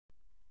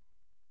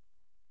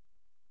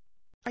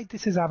Hi,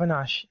 this is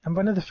Avinash. I'm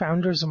one of the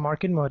founders of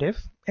Market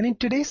Motive. And in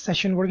today's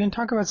session, we're going to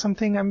talk about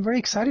something I'm very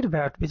excited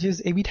about, which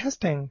is A/B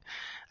testing.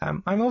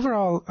 I'm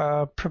overall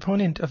a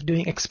proponent of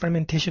doing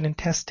experimentation and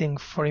testing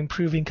for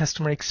improving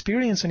customer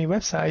experience on your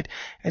website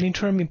and in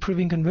turn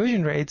improving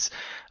conversion rates.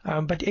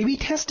 But A/B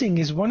testing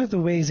is one of the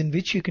ways in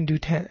which you can do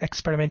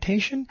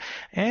experimentation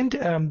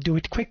and do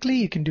it quickly.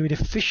 You can do it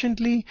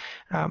efficiently.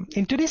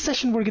 In today's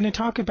session, we're going to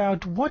talk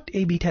about what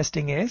A/B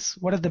testing is,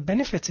 what are the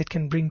benefits it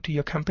can bring to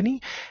your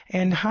company,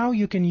 and how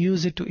you can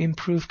use it to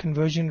improve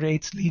conversion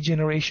rates, lead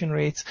generation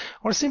rates,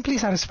 or simply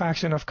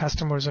satisfaction of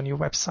customers on your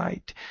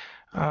website.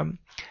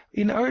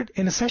 In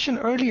a session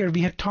earlier,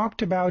 we had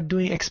talked about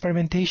doing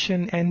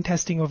experimentation and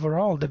testing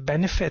overall, the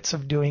benefits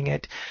of doing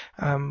it,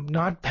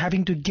 not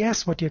having to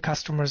guess what your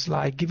customers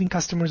like, giving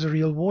customers a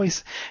real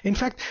voice. In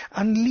fact,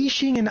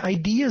 unleashing an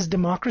ideas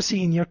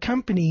democracy in your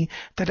company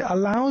that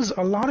allows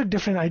a lot of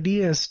different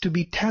ideas to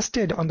be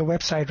tested on the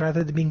website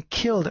rather than being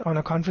killed on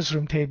a conference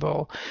room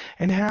table,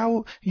 and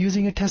how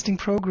using a testing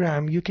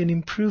program you can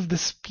improve the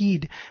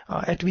speed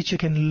at which you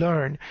can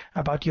learn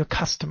about your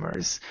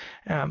customers.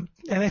 And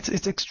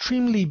it's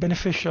extremely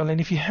beneficial,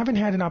 and if you haven't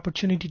had an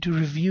opportunity to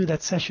review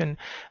that session,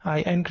 I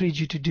encourage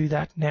you to do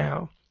that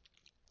now.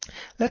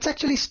 Let's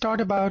actually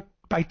start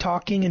by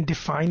talking and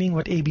defining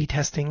what A/B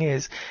testing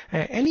is.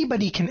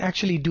 Anybody can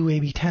actually do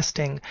A/B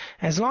testing.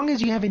 As long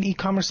as you have an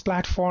e-commerce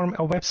platform,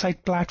 a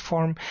website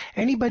platform,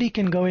 anybody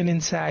can go in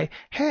and say,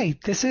 hey,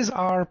 this is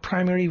our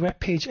primary web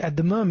page at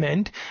the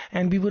moment,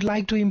 and we would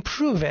like to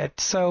improve it.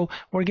 So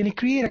we're going to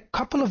create a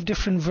couple of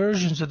different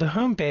versions of the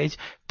homepage,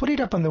 put it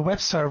up on the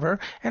web server,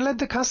 and let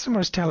the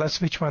customers tell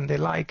us which one they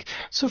like.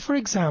 So for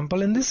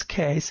example, in this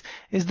case,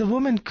 is the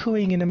woman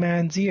cooing in a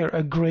man's ear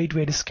a great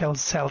way to sell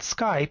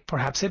Skype?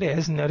 Perhaps it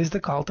is. Notice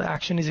the call to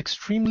action is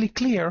extremely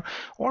clear,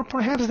 or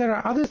perhaps there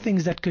are other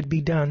things that could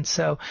be done.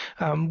 So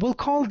we'll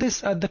call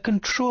this the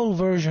control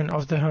version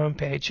of the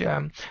homepage,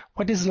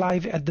 what is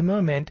live at the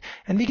moment,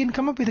 and we can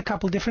come up with a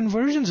couple different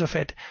versions of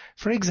it.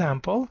 For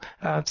example,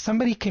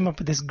 somebody came up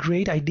with this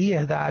great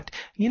idea that,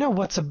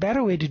 what's a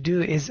better way to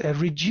do is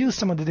reduce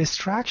some of the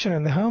distraction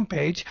on the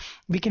homepage.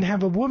 We can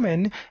have a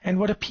woman and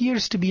what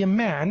appears to be a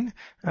man,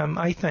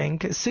 I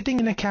think,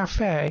 sitting in a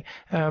cafe,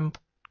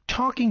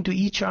 talking to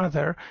each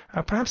other.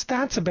 Perhaps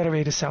that's a better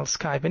way to sell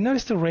Skype. And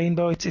notice the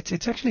rainbow.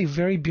 It's actually a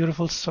very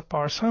beautiful,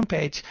 sparse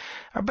homepage.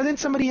 But then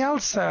somebody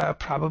else,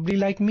 probably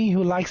like me,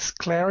 who likes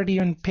clarity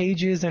on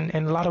pages and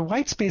a lot of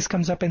white space,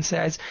 comes up and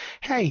says,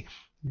 hey,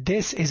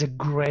 this is a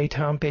great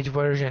homepage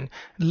version.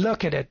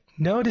 Look at it.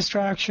 No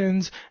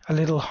distractions, a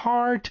little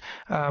heart,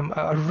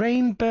 a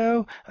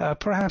rainbow,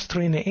 perhaps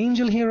throw in an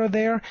angel here or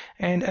there,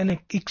 and an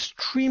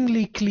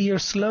extremely clear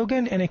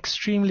slogan and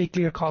extremely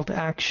clear call to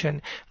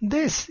action.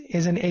 This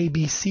is an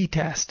ABC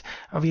test.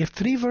 We have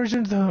 3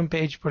 versions of the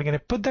homepage. We're going to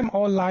put them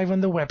all live on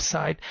the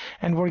website,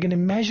 and we're going to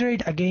measure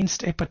it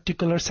against a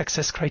particular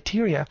success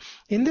criteria.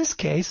 In this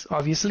case,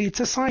 obviously, it's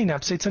a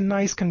sign-up, so it's a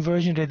nice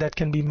conversion rate that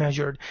can be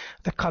measured.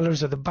 The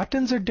colors of the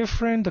buttons are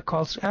different, the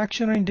calls to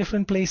action are in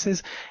different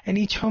places, and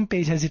each homepage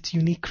has its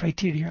unique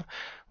criteria.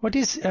 What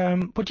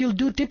you'll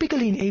do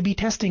typically in A/B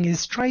testing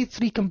is try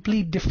 3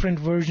 complete different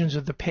versions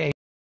of the page.